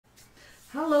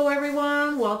Hello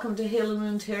everyone, welcome to Halo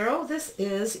Moon Tarot. This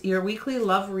is your weekly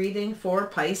love reading for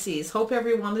Pisces. Hope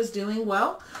everyone is doing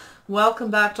well.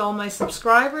 Welcome back to all my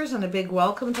subscribers and a big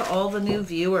welcome to all the new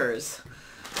viewers.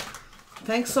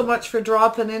 Thanks so much for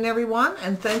dropping in everyone,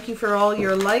 and thank you for all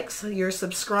your likes, your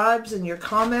subscribes, and your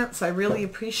comments. I really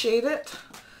appreciate it.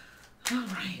 All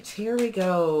right, here we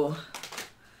go.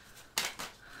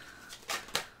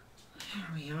 Here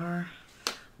we are.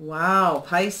 Wow,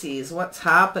 Pisces, what's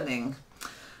happening?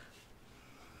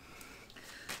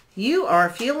 You are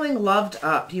feeling loved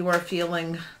up. You are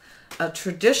feeling a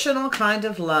traditional kind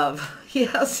of love.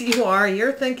 Yes, you are.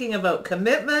 You're thinking about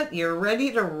commitment. You're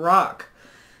ready to rock.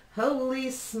 Holy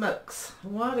smokes.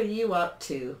 What are you up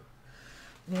to?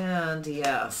 And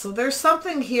yeah, so there's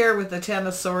something here with the Ten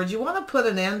of Swords. You want to put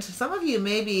an end to, some of you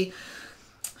maybe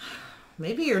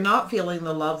you're not feeling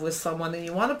the love with someone and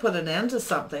you want to put an end to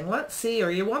something. Let's see. Or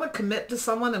you want to commit to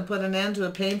someone and put an end to a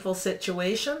painful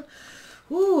situation.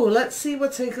 Ooh, let's see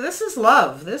what's... This is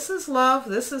love. This is love.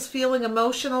 This is feeling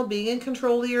emotional, being in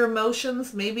control of your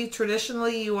emotions. Maybe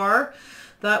traditionally you are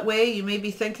that way. You may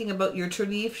be thinking about your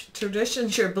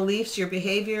traditions, your beliefs, your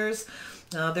behaviors.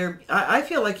 I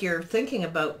feel like you're thinking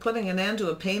about putting an end to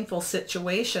a painful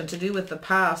situation to do with the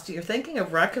past. You're thinking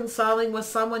of reconciling with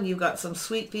someone. You've got some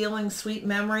sweet feelings, sweet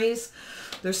memories.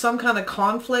 There's some kind of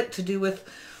conflict to do with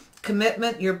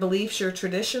commitment, your beliefs, your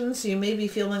traditions. You may be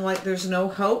feeling like there's no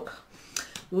hope.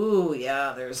 Ooh,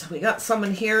 yeah, we got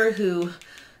someone here who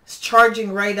is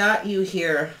charging right at you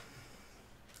here.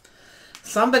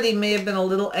 Somebody may have been a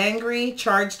little angry,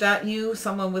 charged at you,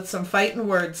 someone with some fighting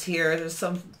words here. There's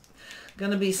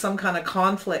going to be some kind of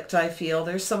conflict, I feel.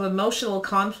 There's some emotional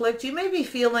conflict. You may be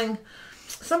feeling,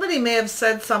 somebody may have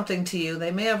said something to you.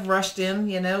 They may have rushed in,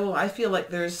 you know. I feel like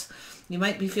you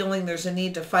might be feeling there's a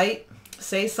need to fight,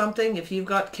 say something. If you've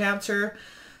got Cancer,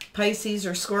 Pisces,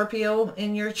 or Scorpio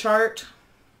in your chart,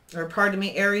 or pardon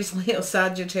me, Aries, Leo,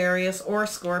 Sagittarius, or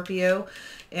Scorpio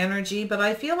energy. But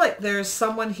I feel like there's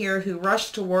someone here who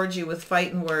rushed towards you with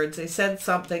fighting words. They said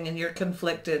something and you're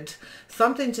conflicted.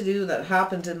 Something to do that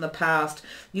happened in the past.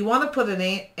 You want to put an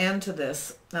end to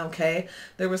this, okay?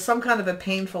 There was some kind of a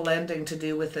painful ending to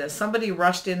do with this. Somebody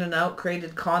rushed in and out,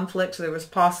 created conflict. There was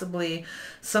possibly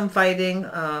some fighting,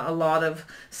 a lot of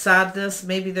sadness.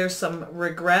 Maybe there's some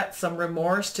regret, some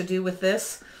remorse to do with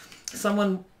this.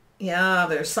 Someone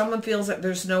feels that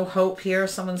there's no hope here.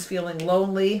 Someone's feeling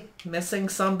lonely, missing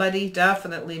somebody,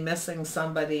 definitely missing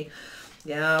somebody.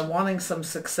 Yeah, wanting some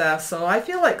success. So I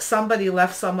feel like somebody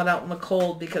left someone out in the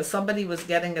cold because somebody was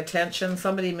getting attention.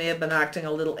 Somebody may have been acting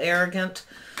a little arrogant.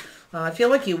 I feel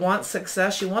like you want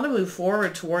success. You want to move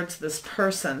forward towards this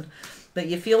person, but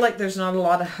you feel like there's not a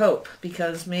lot of hope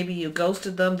because maybe you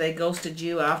ghosted them. They ghosted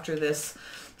you after this.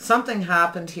 Something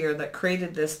happened here that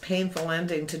created this painful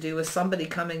ending to do with somebody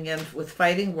coming in with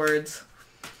fighting words.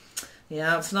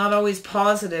 Yeah, it's not always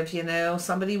positive, you know.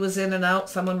 Somebody was in and out.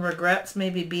 Someone regrets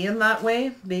maybe being that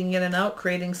way, being in and out,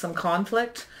 creating some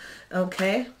conflict.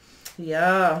 Okay,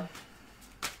 yeah.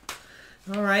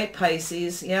 All right,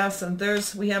 Pisces. Yes, and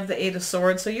we have the Eight of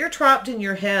Swords. So you're trapped in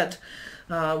your head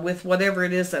with whatever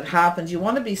it is that happened. You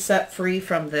want to be set free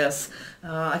from this.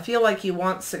 I feel like you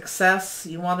want success.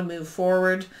 You want to move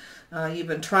forward. You've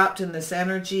been trapped in this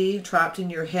energy, trapped in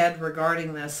your head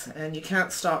regarding this, and you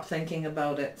can't stop thinking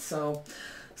about it. So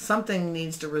something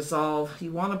needs to resolve.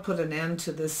 You want to put an end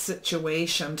to this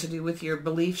situation to do with your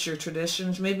beliefs, your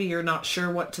traditions. Maybe you're not sure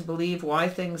what to believe, why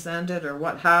things ended, or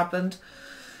what happened.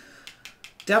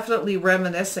 Definitely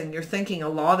reminiscing. You're thinking a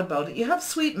lot about it. You have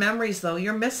sweet memories, though.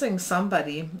 You're missing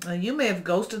somebody. You may have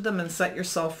ghosted them and set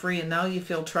yourself free, and now you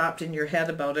feel trapped in your head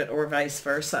about it, or vice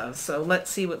versa. So let's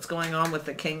see what's going on with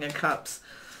the King of Cups.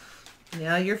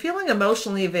 Yeah, you're feeling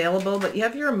emotionally available, but you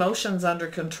have your emotions under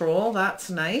control.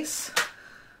 That's nice.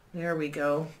 There we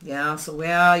go. Yeah, so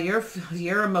yeah,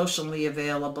 you're emotionally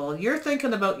available. You're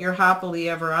thinking about your happily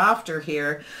ever after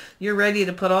here. You're ready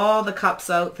to put all the cups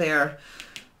out there.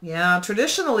 Yeah,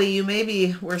 traditionally you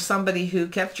maybe were somebody who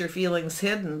kept your feelings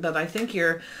hidden, but I think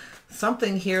you're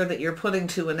something here that you're putting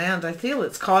to an end. I feel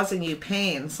it's causing you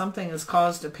pain. Something has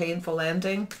caused a painful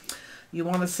ending. You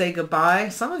want to say goodbye.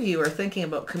 Some of you are thinking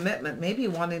about commitment, maybe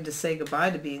wanting to say goodbye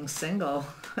to being single.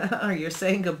 Or you're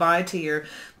saying goodbye to your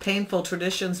painful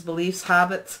traditions, beliefs,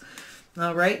 habits.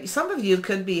 All right, some of you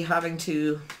could be having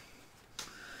to...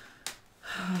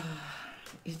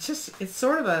 It's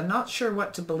sort of a not sure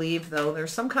what to believe, though.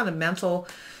 There's some kind of mental,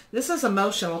 this is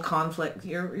emotional conflict.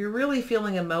 You're really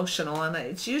feeling emotional, and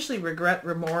it's usually regret,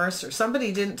 remorse, or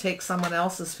somebody didn't take someone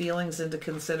else's feelings into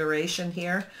consideration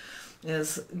here,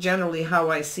 is generally how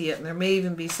I see it. And there may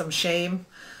even be some shame,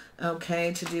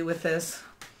 okay, to do with this.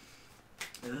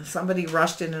 Somebody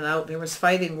rushed in and out. There was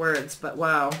fighting words, but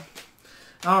wow.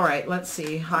 All right, let's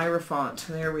see. Hierophant.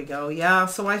 There we go. Yeah,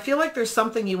 so I feel like there's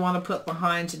something you want to put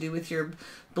behind to do with your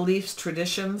beliefs,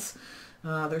 traditions.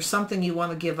 There's something you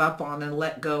want to give up on and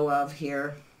let go of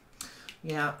here.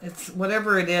 Yeah, it's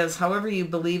whatever it is, however you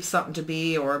believe something to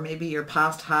be, or maybe your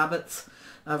past habits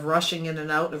of rushing in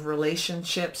and out of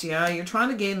relationships. Yeah, you're trying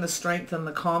to gain the strength and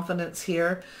the confidence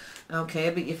here. Okay,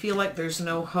 but you feel like there's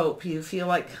no hope. You feel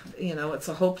like, you know, it's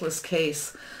a hopeless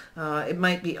case. It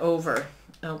might be over.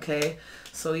 Okay,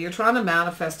 so you're trying to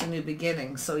manifest a new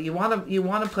beginning. So you want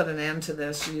to put an end to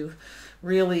this. You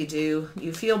really do.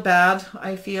 You feel bad,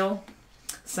 I feel.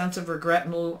 Sense of regret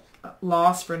and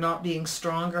loss for not being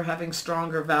stronger, having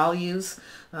stronger values.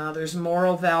 There's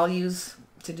moral values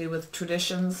to do with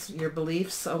traditions, your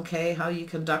beliefs, okay, how you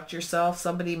conduct yourself.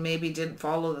 Somebody maybe didn't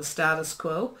follow the status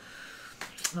quo.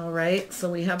 All right,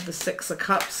 so we have the Six of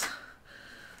Cups.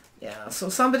 Yeah, so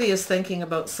somebody is thinking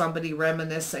about somebody,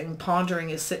 reminiscing,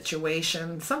 pondering a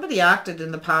situation. Somebody acted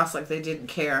in the past like they didn't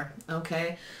care,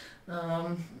 okay?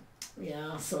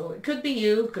 Yeah, so it could be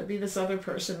you, could be this other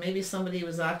person. Maybe somebody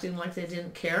was acting like they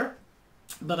didn't care.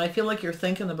 But I feel like you're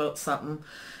thinking about something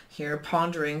here,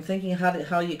 pondering, thinking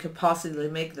how you could possibly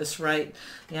make this right.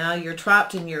 Yeah, you're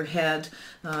trapped in your head.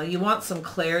 You want some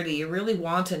clarity. You really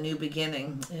want a new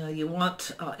beginning. You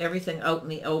want everything out in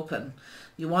the open.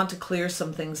 You want to clear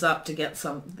some things up to get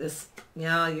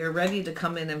yeah, you're ready to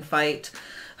come in and fight.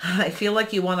 I feel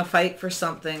like you want to fight for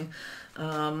something.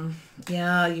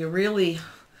 Yeah, you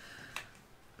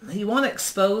want to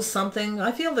expose something.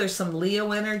 I feel there's some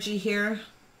Leo energy here.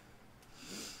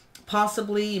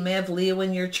 Possibly you may have Leo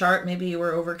in your chart. Maybe you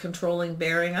were over controlling,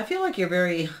 bearing. I feel like you're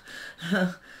very,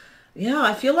 yeah,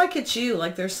 I feel like it's you.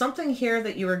 Like there's something here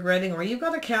that you're regretting, or you've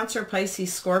got a Cancer,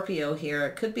 Pisces, Scorpio here.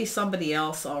 It could be somebody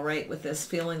else, all right, with this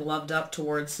feeling loved up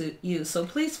towards you. So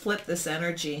please flip this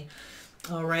energy,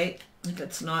 all right, if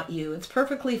it's not you. It's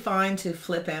perfectly fine to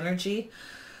flip energy.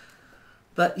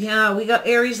 But yeah, we got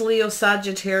Aries, Leo,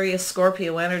 Sagittarius,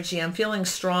 Scorpio energy. I'm feeling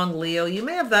strong, Leo. You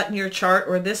may have that in your chart,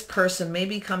 or this person may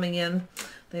be coming in.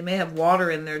 They may have water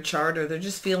in their chart, or they're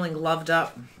just feeling loved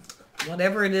up.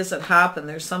 Whatever it is that happened,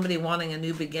 there's somebody wanting a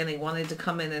new beginning, wanting to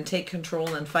come in and take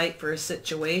control and fight for a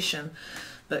situation,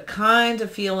 but kind of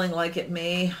feeling like it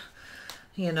may,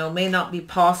 you know, may not be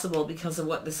possible because of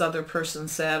what this other person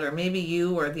said, or maybe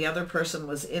you or the other person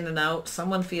was in and out.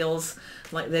 Someone feels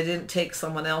like they didn't take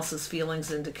someone else's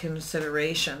feelings into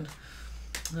consideration.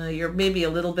 You're maybe a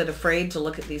little bit afraid to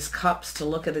look at these cups, to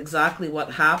look at exactly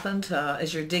what happened.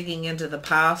 As you're digging into the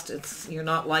past, you're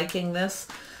not liking this,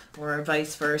 or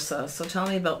vice versa. So tell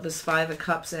me about this Five of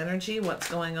Cups energy. What's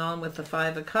going on with the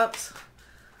Five of Cups?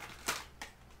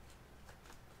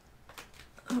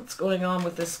 What's going on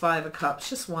with this Five of Cups?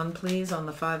 Just one, please, on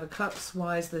the Five of Cups.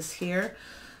 Why is this here?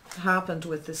 What happened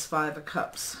with this Five of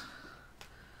Cups?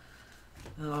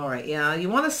 All right, yeah, you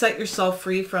want to set yourself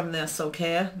free from this,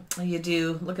 okay? You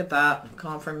do. Look at that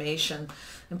confirmation,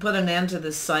 and put an end to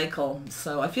this cycle.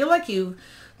 So I feel like you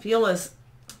feel as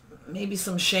maybe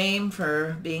some shame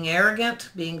for being arrogant,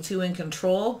 being too in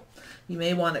control. You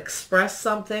may want to express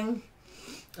something.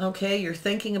 Okay, you're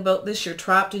thinking about this, you're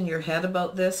trapped in your head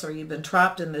about this, or you've been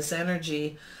trapped in this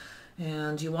energy,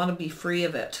 and you want to be free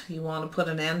of it. You want to put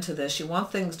an end to this. You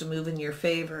want things to move in your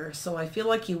favor. So I feel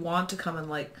like you want to come and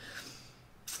like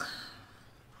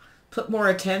put more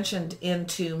attention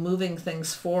into moving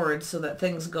things forward so that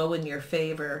things go in your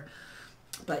favor.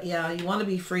 But yeah, you want to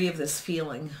be free of this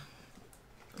feeling.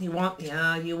 You want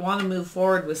to move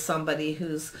forward with somebody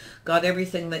who's got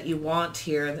everything that you want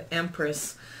here, the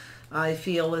Empress. I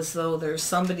feel as though there's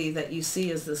somebody that you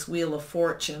see as this Wheel of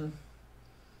Fortune.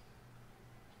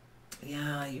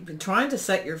 Yeah, you've been trying to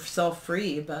set yourself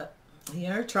free, but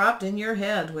you're trapped in your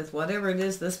head with whatever it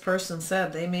is this person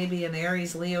said. They may be an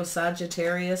Aries, Leo,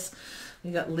 Sagittarius.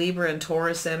 You got Libra and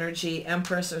Taurus energy,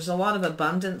 Empress. There's a lot of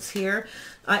abundance here.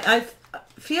 I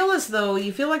feel as though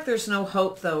you feel like there's no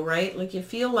hope, though, right? Like you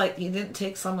feel like you didn't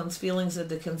take someone's feelings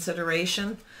into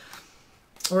consideration,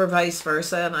 or vice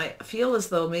versa. And I feel as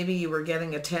though maybe you were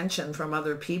getting attention from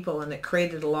other people and it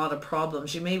created a lot of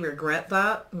problems. You may regret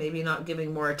that, maybe not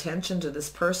giving more attention to this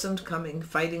person,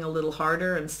 fighting a little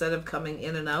harder instead of coming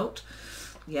in and out.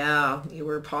 Yeah, you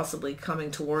were possibly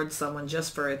coming towards someone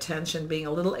just for attention, being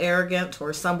a little arrogant,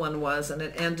 or someone was, and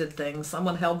it ended things.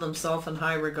 Someone held themselves in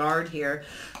high regard here.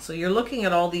 So you're looking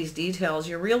at all these details.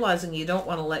 You're realizing you don't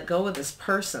want to let go of this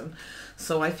person.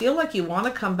 So I feel like you want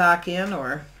to come back in,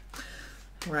 or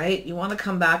right? You want to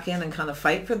come back in and kind of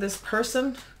fight for this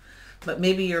person, but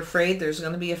maybe you're afraid there's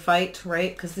going to be a fight,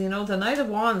 right? Because, you know, the Knight of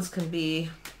Wands can be,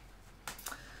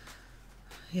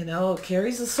 You know, it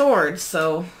carries a sword.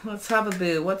 So let's have a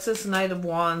boo. What's this Knight of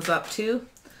Wands up to?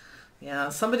 Yeah,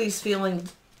 somebody's feeling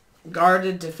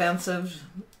guarded, defensive.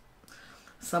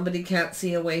 Somebody can't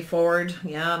see a way forward.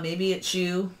 Yeah, maybe it's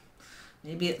you.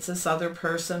 Maybe it's this other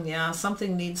person. Yeah,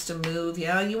 something needs to move.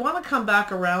 Yeah, you want to come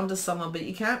back around to someone, but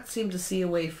you can't seem to see a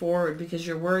way forward because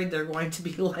you're worried they're going to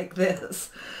be like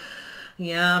this.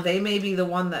 Yeah, they may be the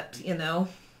one that, you know,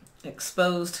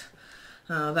 exposed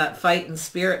that fight in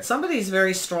spirit. Somebody's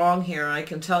very strong here, I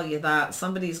can tell you that.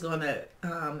 Somebody's going to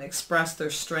express their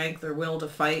strength, their will to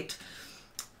fight.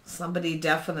 Somebody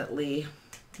definitely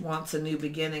wants a new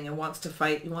beginning and wants to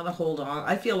fight. You want to hold on.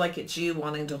 I feel like it's you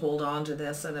wanting to hold on to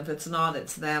this, and if it's not,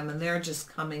 it's them, and they're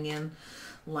just coming in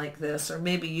like this. Or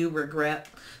maybe you regret.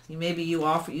 Maybe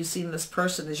you've seen this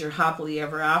person as your happily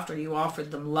ever after. You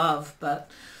offered them love, but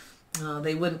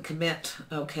they wouldn't commit.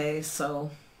 Okay,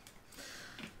 so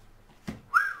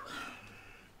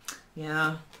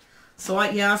yeah. So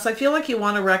I feel like you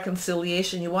want a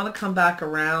reconciliation. You want to come back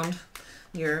around.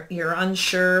 You're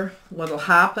unsure what'll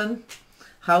happen,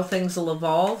 how things will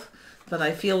evolve, but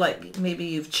I feel like maybe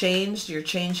you've changed, you're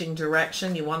changing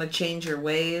direction, you want to change your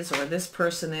ways, or this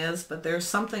person is, but there's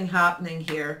something happening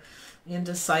here,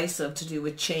 indecisive, to do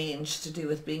with change, to do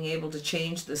with being able to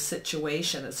change the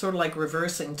situation. It's sort of like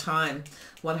reversing time,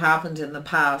 what happened in the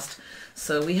past.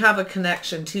 So we have a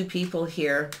connection, two people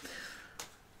here,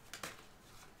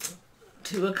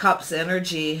 Two of Cups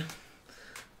energy,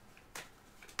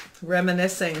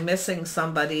 reminiscing, missing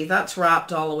somebody. That's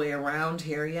wrapped all the way around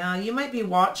here. Yeah, you might be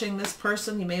watching this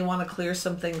person. You may want to clear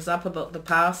some things up about the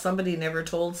past. Somebody never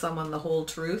told someone the whole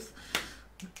truth.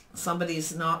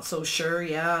 Somebody's not so sure.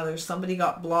 Yeah, there's somebody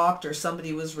got blocked or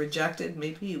somebody was rejected.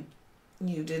 Maybe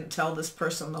you didn't tell this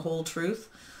person the whole truth.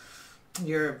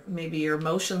 Maybe your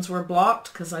emotions were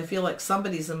blocked, because I feel like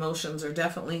somebody's emotions are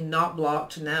definitely not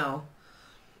blocked now.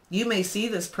 You may see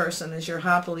this person as your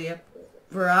happily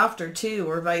ever after too,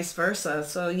 or vice versa.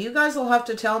 So you guys will have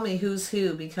to tell me who's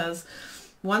who, because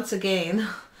once again,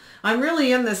 I'm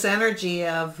really in this energy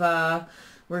of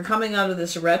we're coming out of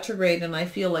this retrograde, and I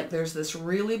feel like there's this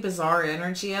really bizarre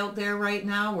energy out there right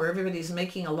now where everybody's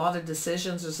making a lot of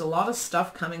decisions. There's a lot of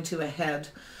stuff coming to a head.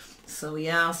 So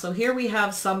yeah, so here we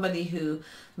have somebody who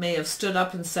may have stood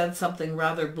up and said something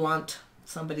rather blunt.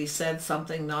 Somebody said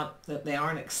something not that they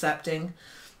aren't accepting.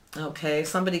 Okay,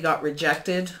 somebody got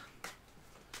rejected.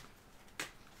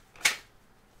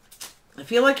 I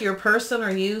feel like your person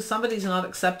or you, somebody's not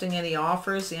accepting any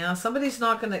offers. Yeah, somebody's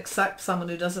not going to accept someone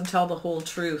who doesn't tell the whole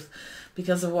truth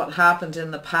because of what happened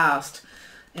in the past.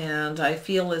 And I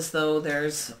feel as though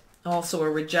there's also a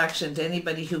rejection to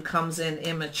anybody who comes in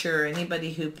immature,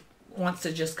 anybody who wants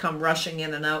to just come rushing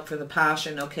in and out for the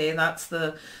passion. Okay, that's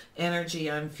the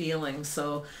energy I'm feeling.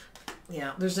 So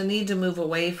yeah, there's a need to move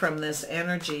away from this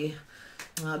energy.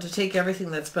 To take everything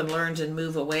that's been learned and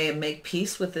move away and make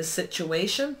peace with this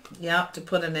situation. Yeah, to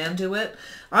put an end to it.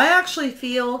 I actually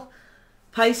feel,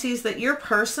 Pisces, that your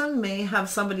person may have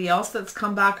somebody else that's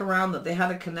come back around that they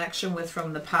had a connection with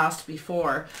from the past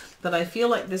before. But I feel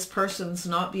like this person's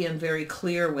not being very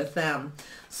clear with them.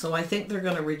 So I think they're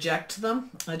going to reject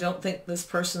them. I don't think this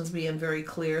person's being very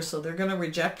clear. So they're going to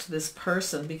reject this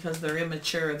person because they're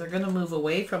immature. They're going to move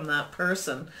away from that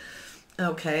person.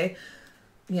 Okay.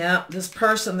 Yeah, this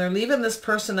person, they're leaving this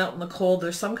person out in the cold.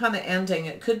 There's some kind of ending.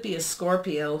 It could be a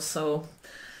Scorpio. So,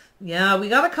 yeah, we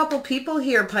got a couple people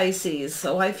here, Pisces.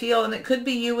 So I feel, and it could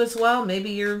be you as well. Maybe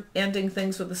you're ending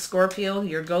things with a Scorpio.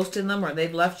 You're ghosting them, or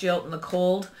they've left you out in the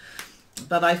cold.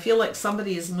 But I feel like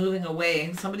somebody is moving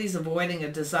away. Somebody's avoiding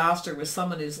a disaster with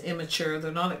someone who's immature.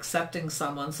 They're not accepting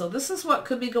someone. So this is what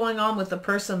could be going on with the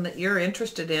person that you're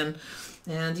interested in.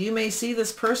 And you may see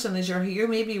this person as you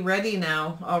may be ready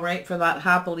now, all right, for that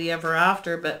happily ever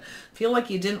after, but feel like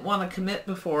you didn't want to commit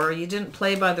before. You didn't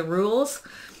play by the rules.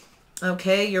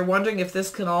 Okay, you're wondering if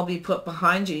this can all be put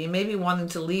behind you. You may be wanting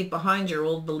to leave behind your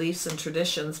old beliefs and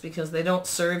traditions because they don't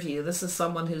serve you. This is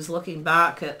someone who's looking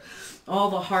back at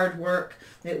all the hard work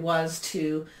it was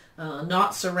to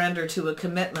not surrender to a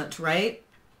commitment, right?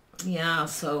 Yeah,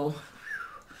 so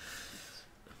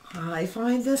I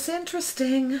find this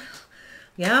interesting.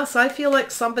 Yes, I feel like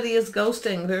somebody is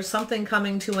ghosting. There's something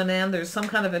coming to an end. There's some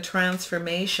kind of a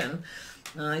transformation.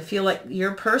 I feel like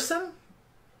your person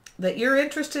that you're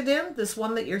interested in, this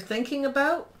one that you're thinking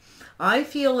about, I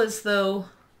feel as though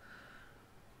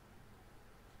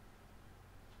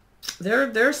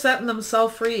they're setting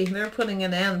themselves free. They're putting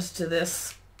an end to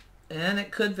this. And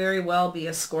it could very well be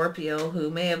a Scorpio who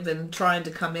may have been trying to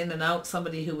come in and out,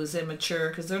 somebody who was immature,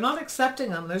 because they're not accepting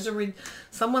them. There's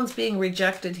someone's being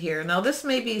rejected here. Now, this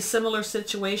may be a similar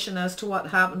situation as to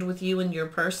what happened with you and your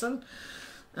person.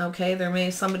 Okay,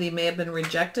 somebody may have been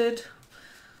rejected.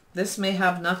 This may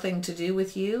have nothing to do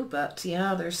with you, but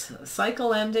yeah, there's a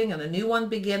cycle ending and a new one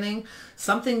beginning.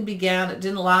 Something began, it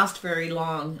didn't last very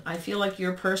long. I feel like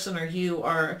your person or you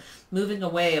are moving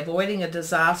away, avoiding a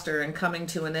disaster and coming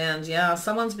to an end. Yeah,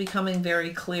 someone's becoming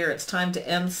very clear. It's time to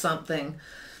end something.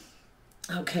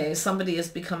 Okay, somebody is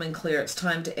becoming clear. It's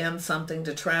time to end something,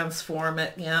 to transform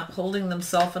it. Yeah, holding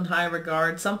themselves in high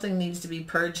regard. Something needs to be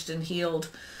purged and healed.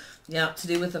 Yeah, to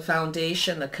do with a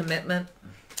foundation, a commitment.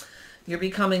 You're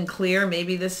becoming clear.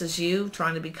 Maybe this is you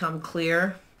trying to become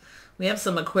clear. We have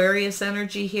some Aquarius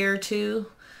energy here too.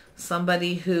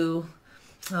 Somebody who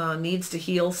needs to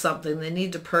heal something. They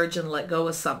need to purge and let go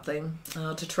of something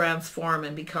to transform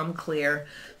and become clear.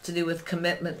 To do with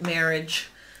commitment, marriage,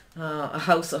 a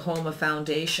house, a home, a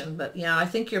foundation. But yeah, I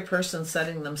think your person's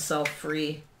setting themselves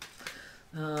free.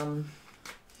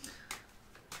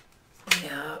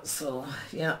 Yeah, so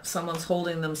yeah, someone's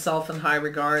holding themselves in high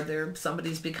regard.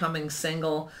 Somebody's becoming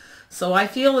single. So I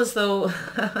feel as though,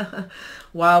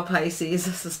 wow, Pisces,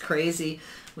 this is crazy.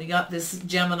 We got this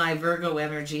Gemini Virgo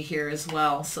energy here as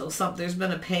well. So there's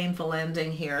been a painful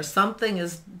ending here. Something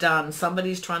is done.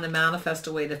 Somebody's trying to manifest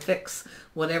a way to fix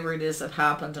whatever it is that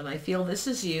happened. And I feel this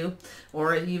is you,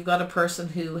 or you've got a person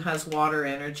who has water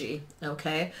energy,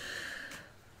 okay?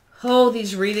 Oh,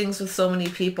 these readings with so many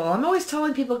people. I'm always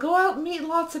telling people, go out and meet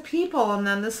lots of people. And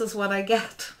then this is what I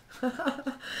get.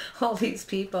 All these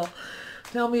people.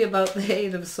 Tell me about the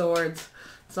Eight of Swords.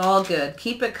 It's all good.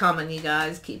 Keep it coming, you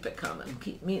guys. Keep it coming.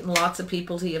 Keep meeting lots of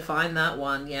people till you find that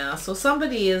one. Yeah. So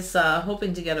somebody is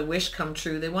hoping to get a wish come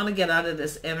true. They want to get out of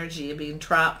this energy of being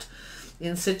trapped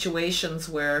in situations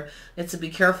where it's to be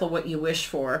careful what you wish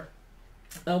for.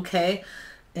 Okay.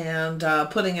 And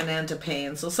putting an end to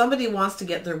pain. So somebody wants to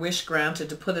get their wish granted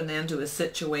to put an end to a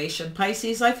situation.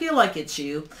 Pisces, I feel like it's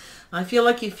you. I feel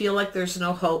like you feel like there's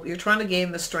no hope. You're trying to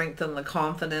gain the strength and the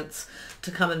confidence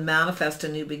to come and manifest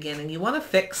a new beginning. You want to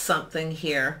fix something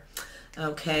here.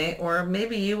 Okay, or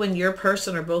maybe you and your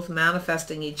person are both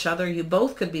manifesting each other. You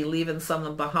both could be leaving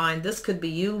something behind. This could be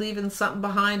you leaving something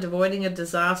behind, avoiding a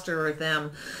disaster, or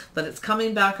them, but it's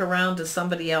coming back around to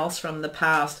somebody else from the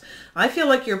past. I feel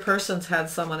like your person's had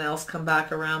someone else come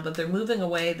back around, but they're moving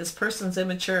away. This person's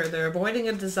immature. They're avoiding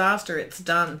a disaster. It's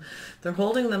done. They're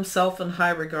holding themselves in high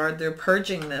regard. They're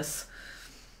purging this.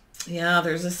 Yeah,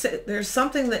 there's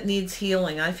something that needs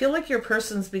healing. I feel like your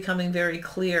person's becoming very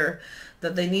clear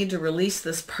that they need to release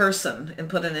this person and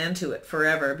put an end to it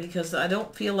forever, because I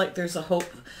don't feel like there's a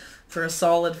hope for a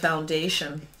solid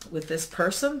foundation with this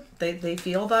person. They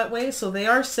feel that way, so they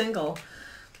are single,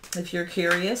 if you're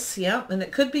curious. Yeah, and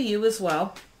it could be you as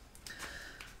well.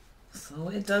 So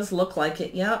it does look like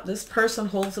it. Yeah, this person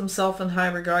holds himself in high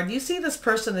regard. You see this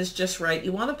person is just right.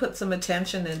 You want to put some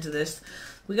attention into this.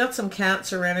 We got some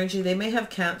Cancer energy. They may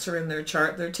have Cancer in their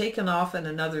chart. They're taken off in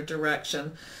another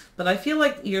direction. But I feel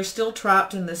like you're still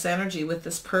trapped in this energy with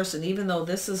this person, even though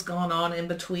this has gone on in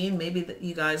between. Maybe that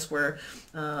you guys were,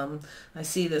 I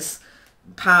see this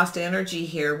past energy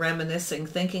here, reminiscing,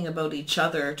 thinking about each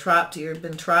other, trapped. You've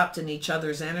been trapped in each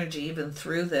other's energy even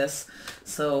through this.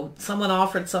 So someone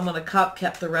offered someone a cup,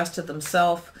 kept the rest to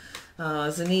themselves.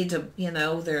 As a need to,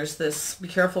 there's this, be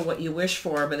careful what you wish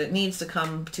for, but it needs to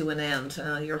come to an end.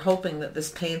 You're hoping that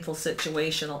this painful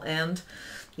situation will end.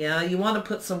 Yeah, you want to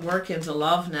put some work into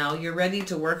love now. You're ready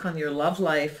to work on your love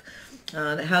life.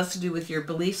 It has to do with your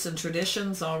beliefs and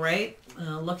traditions, all right?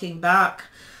 Looking back,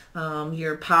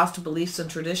 your past beliefs and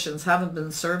traditions haven't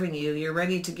been serving you. You're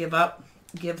ready to give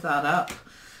that up.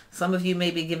 Some of you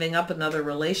may be giving up another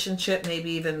relationship,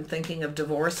 maybe even thinking of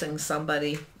divorcing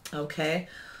somebody, okay?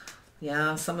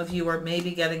 Yeah, some of you are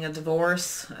maybe getting a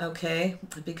divorce, okay?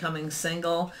 Becoming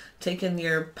single, taking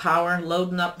your power,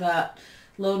 loading up that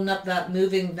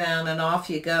moving van, and off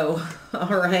you go.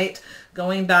 All right,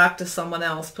 going back to someone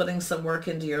else, putting some work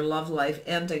into your love life,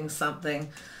 ending something.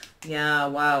 Yeah,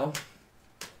 wow.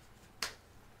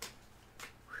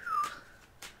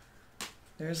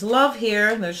 There's love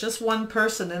here. There's just one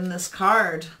person in this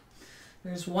card.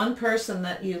 There's one person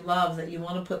that you love, that you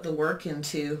want to put the work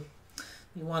into.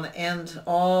 You want to end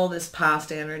all this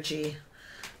past energy.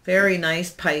 Very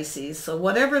nice, Pisces. So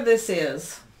whatever this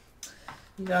is,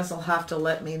 you guys will have to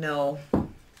let me know.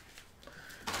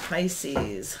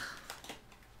 Pisces.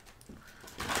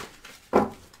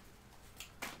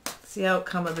 It's the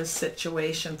outcome of this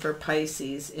situation for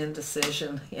Pisces.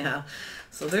 Indecision. Yeah.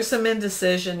 So there's some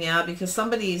indecision, yeah, because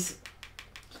somebody's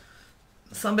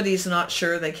not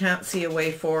sure. They can't see a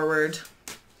way forward.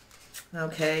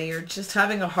 Okay, you're just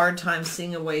having a hard time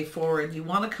seeing a way forward. You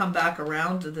want to come back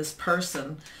around to this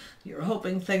person. You're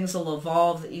hoping things will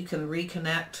evolve, that you can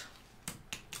reconnect.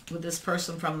 with this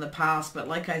person from the past. But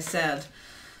like I said,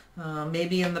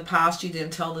 maybe in the past you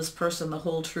didn't tell this person the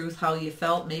whole truth, how you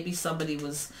felt. Maybe somebody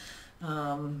was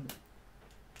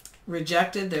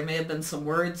rejected. There may have been some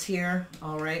words here.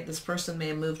 All right, this person may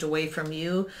have moved away from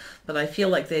you, but I feel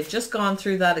like they've just gone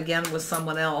through that again with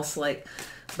someone else.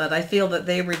 But I feel that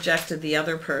they rejected the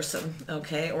other person,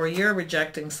 okay? Or you're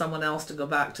rejecting someone else to go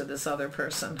back to this other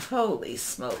person. Holy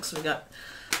smokes.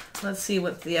 Let's see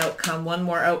what the outcome, one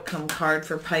more outcome card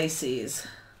for Pisces.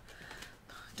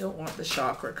 Don't want the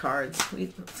chakra cards.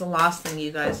 It's the last thing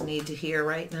you guys need to hear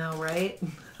right now, right?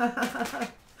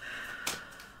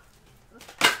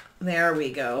 There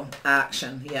we go.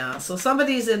 Action. Yeah. So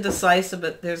somebody's indecisive,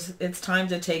 but it's time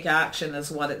to take action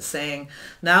is what it's saying.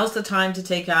 Now's the time to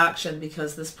take action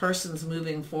because this person's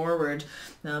moving forward.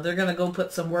 Now they're going to go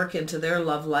put some work into their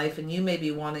love life, and you may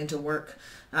be wanting to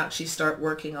actually start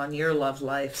working on your love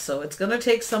life. So it's going to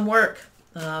take some work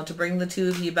to bring the two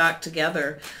of you back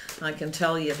together. I can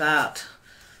tell you that.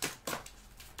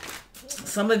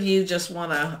 Some of you just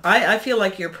want to, I feel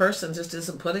like your person just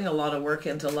isn't putting a lot of work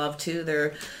into love too.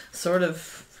 They're sort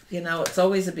of, it's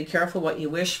always a be careful what you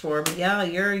wish for. But yeah,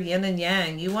 you're yin and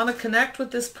yang. You want to connect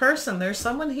with this person. There's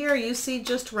someone here you see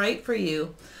just right for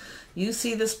you. You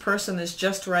see this person is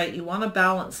just right. You want to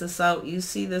balance this out. You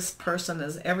see this person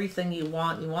as everything you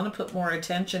want. You want to put more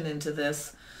attention into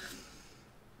this.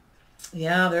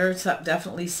 Yeah, they're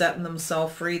definitely setting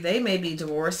themselves free. They may be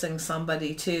divorcing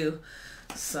somebody too.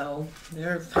 So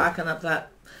they're packing up that,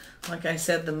 like I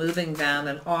said, the moving van,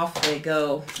 and off they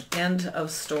go. End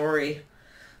of story.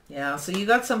 Yeah, so you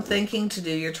got some thinking to do.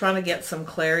 You're trying to get some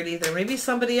clarity. There may be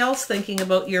somebody else thinking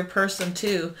about your person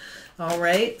too. All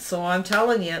right, so I'm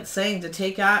telling you, it's saying to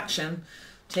take action.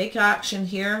 Take action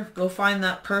here. Go find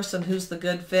that person who's the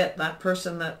good fit. That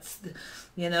person that's, the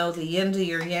yin to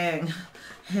your yang.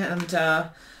 And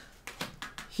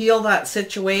heal that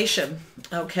situation,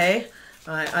 okay?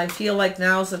 I feel like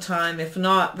now's the time. If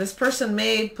not, this person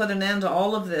may put an end to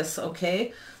all of this,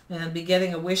 okay? And be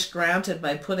getting a wish granted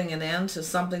by putting an end to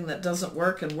something that doesn't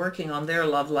work and working on their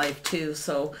love life too.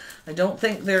 So I don't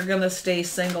think they're going to stay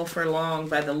single for long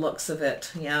by the looks of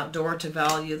it. Yeah, door to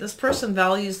value. This person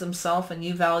values themselves and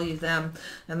you value them.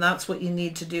 And that's what you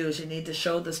need to do, is you need to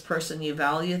show this person you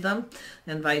value them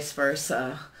and vice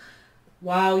versa.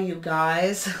 Wow, you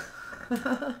guys.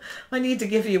 I need to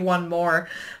give you one more.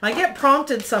 I get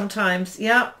prompted sometimes.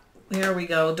 Yep, here we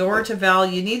go. Door to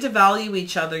value. You need to value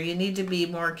each other. You need to be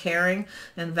more caring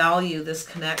and value this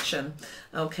connection.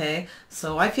 Okay,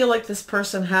 so I feel like this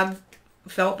person had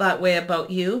felt that way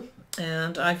about you,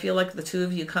 and I feel like the two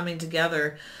of you coming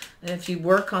together, and if you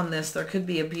work on this, this could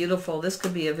be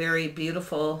a very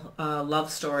beautiful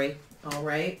love story. All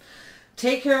right.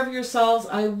 Take care of yourselves.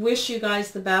 I wish you guys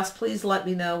the best. Please let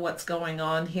me know what's going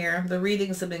on here. The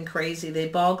readings have been crazy. They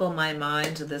boggle my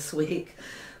mind this week.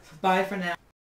 Bye for now.